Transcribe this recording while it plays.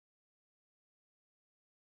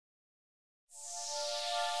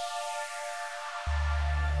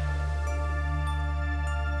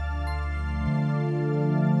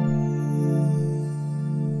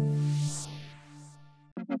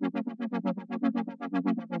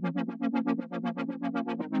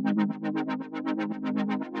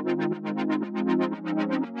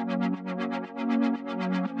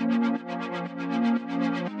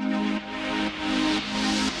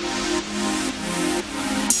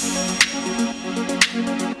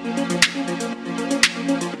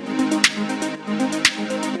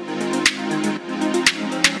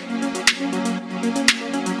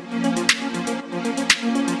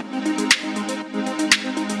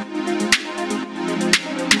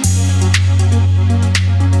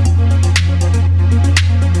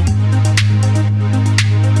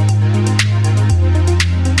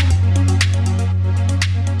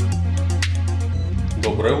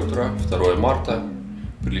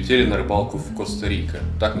прилетели на рыбалку в Коста-Рике.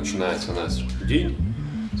 Так начинается наш день.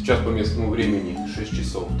 Сейчас по местному времени 6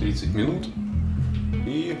 часов 30 минут.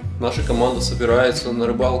 И наша команда собирается на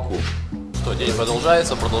рыбалку. Что, день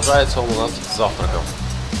продолжается? Продолжается он у нас с завтраком.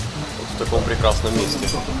 Вот в таком прекрасном месте.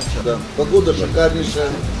 Да. Погода шикарнейшая.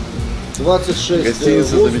 26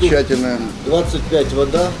 гостиница воздух, замечательная. 25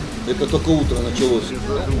 вода. Это только утро началось.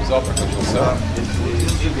 Завтрак начался.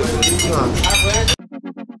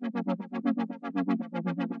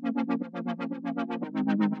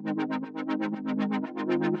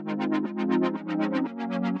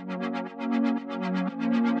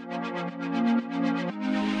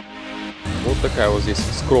 Вот такая вот здесь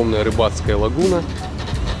скромная рыбацкая лагуна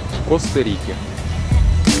в Коста-Рике.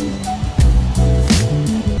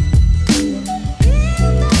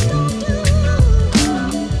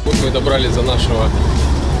 Вот мы добрались до нашего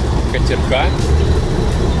катерка,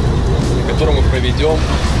 на котором мы проведем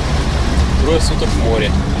 3 суток в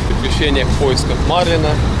море. Приключения в поисках марлина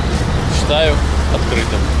считаю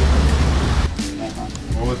открытым.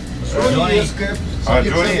 Вот. Джонни.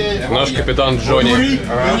 Наш капитан Джонни.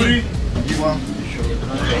 Дима.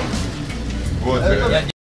 Вот.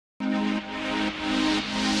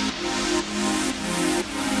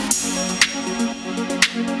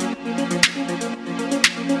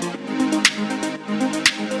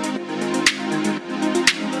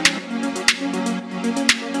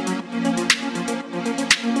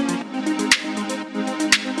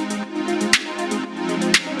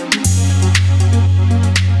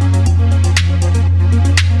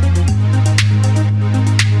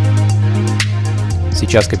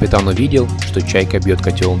 Сейчас капитан увидел, что чайка бьет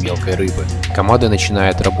котел мелкой рыбы. Команда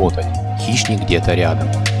начинает работать. Хищник где-то рядом.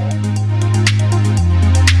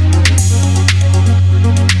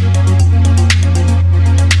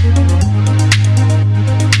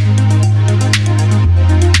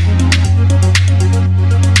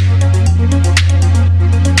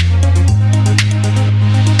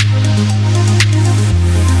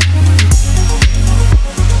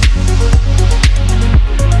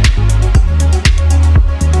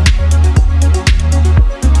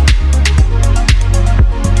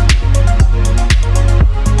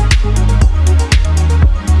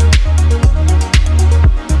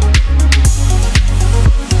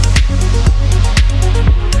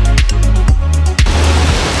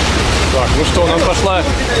 Ну что, нам пошла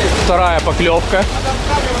вторая поклевка.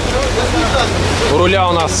 У руля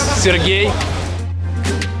у нас Сергей.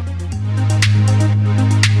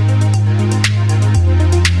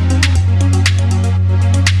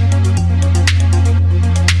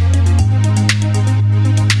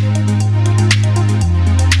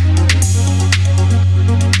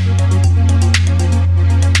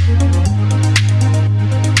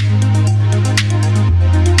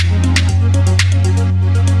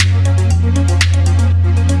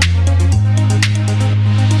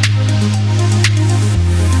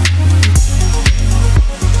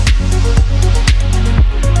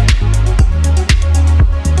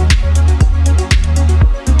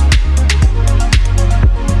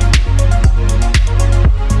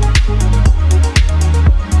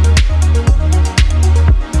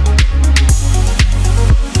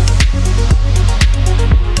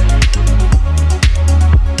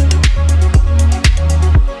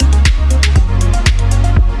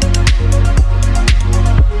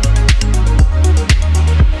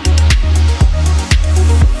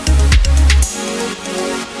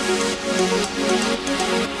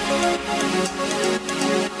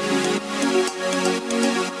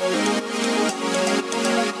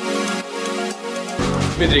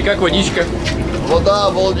 Дмитрий, как водичка? Вода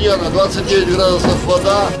обалденно, 29 градусов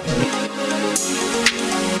вода.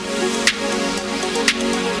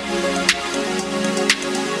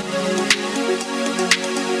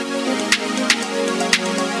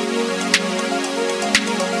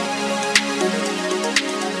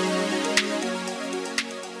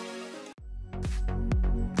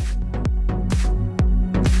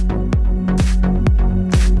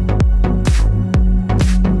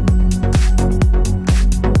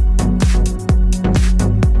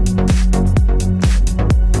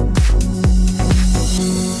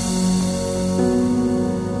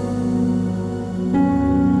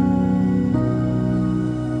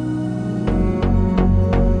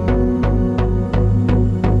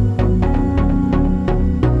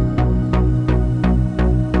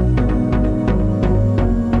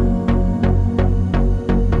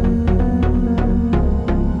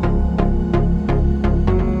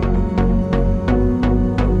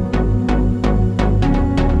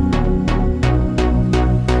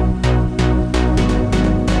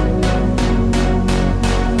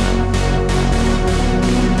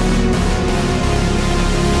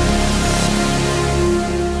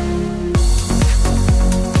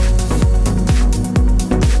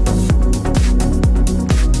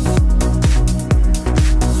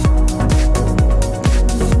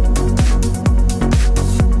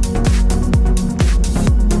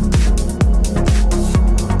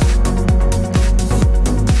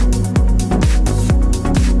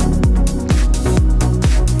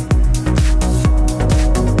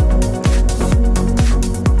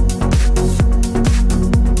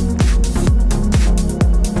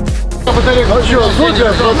 Коста-Рику. Ну что,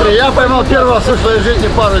 супер, смотри, я поймал первого в своей жизни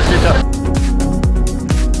парусника.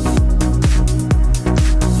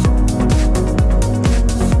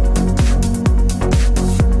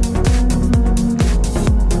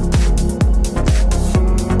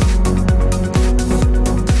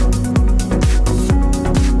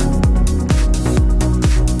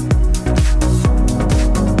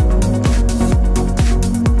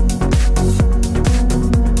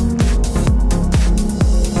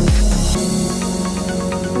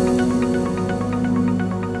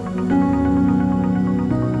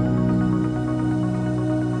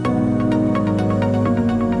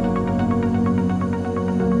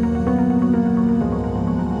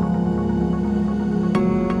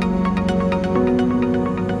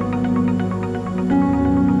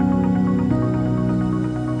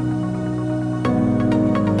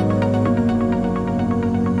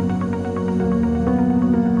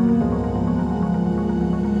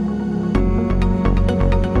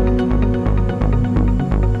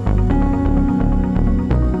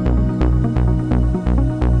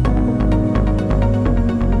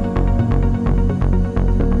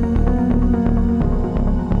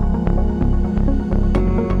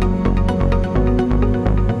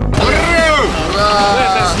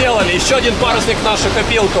 Еще один парусник в нашу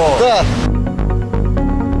копилку. Да.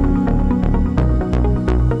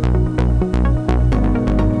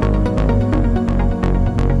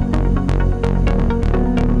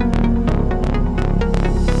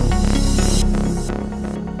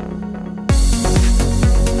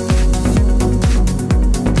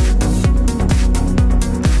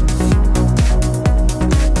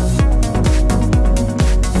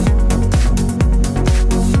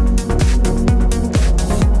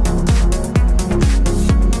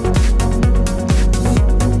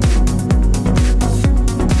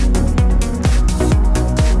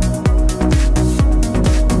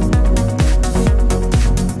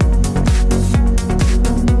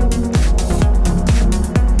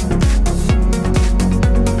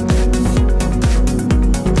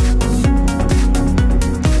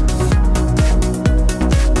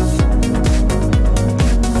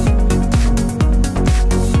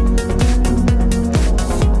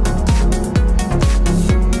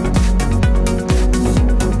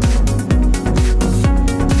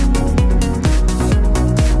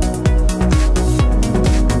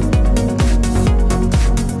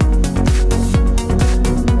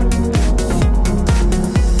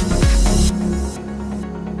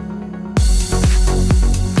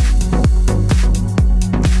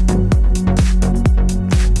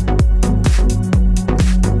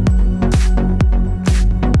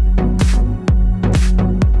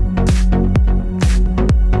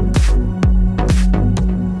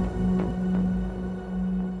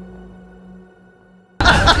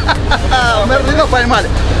 Мерлина поймали.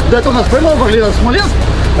 До этого нас поймал Мерлина Смоленск,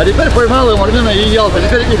 а теперь поймал его Мерлина и Ялта.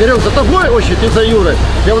 Теперь Игорек за тобой очень, ты за Юрой.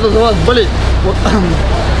 Я буду за вас болеть. Вот,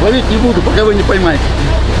 ловить не буду, пока вы не поймаете.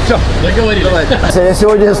 Все, договорились. Давайте. Я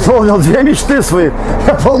сегодня исполнил две мечты своих.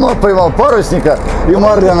 Я поймал парусника и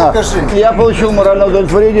Марлина. Я получил моральное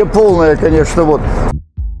удовлетворение полное, конечно. Вот.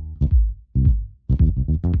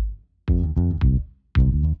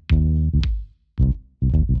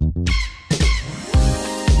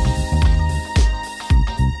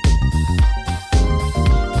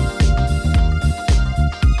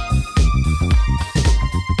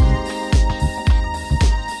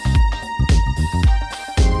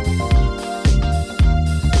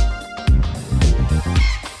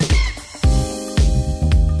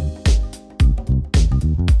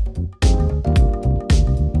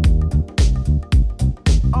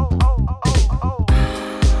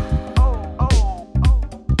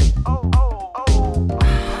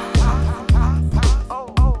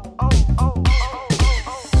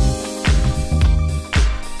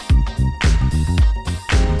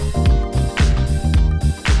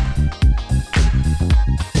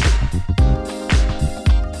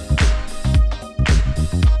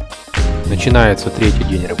 Начинается третий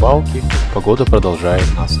день рыбалки, погода продолжает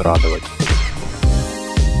нас радовать.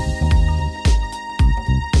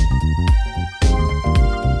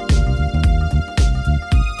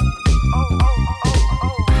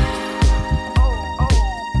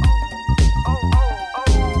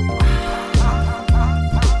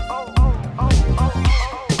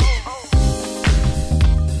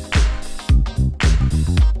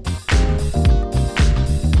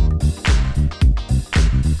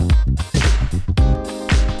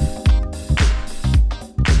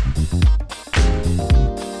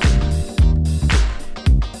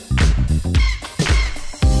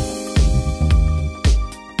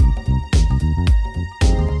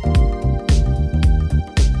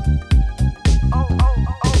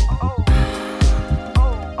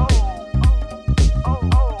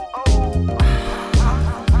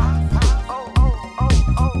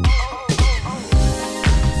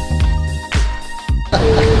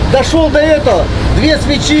 дошел до этого, 2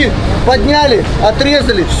 свечи подняли,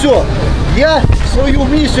 отрезали, все. Я свою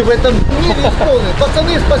миссию в этом мире исполнил.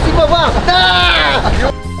 Пацаны, спасибо вам!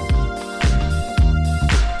 Да!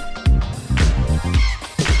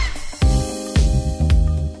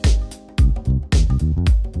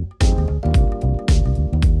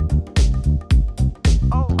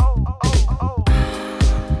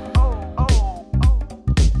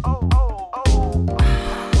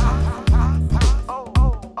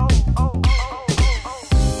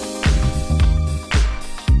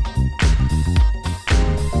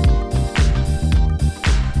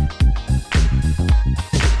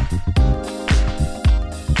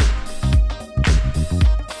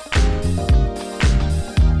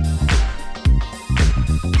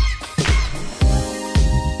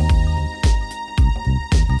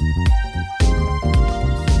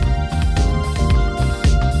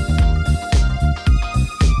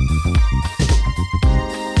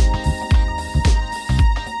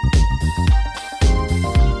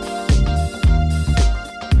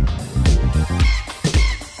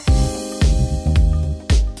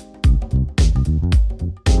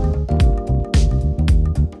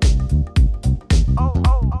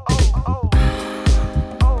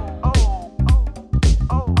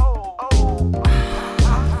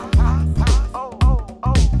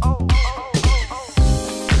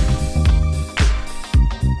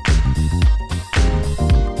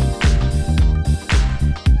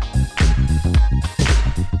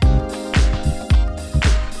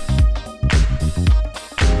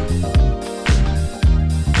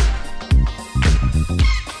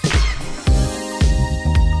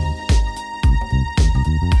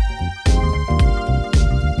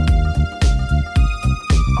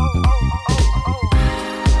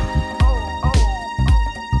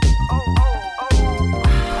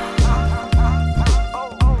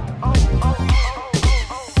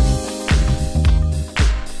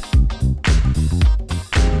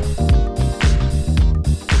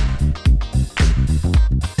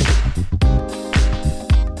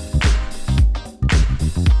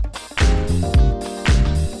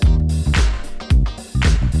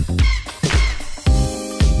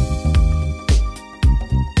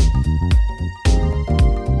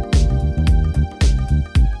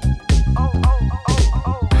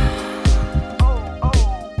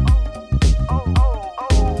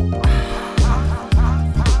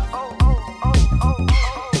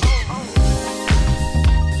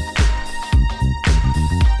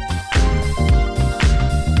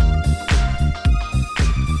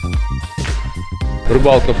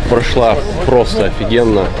 Рыбалка прошла просто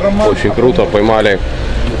офигенно, очень круто, поймали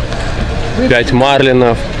 5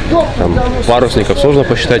 марлинов, там, парусников, сложно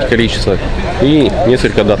посчитать количество, и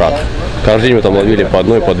несколько дорад. Каждый день мы там ловили по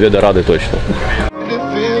 1, по 2 дорады точно.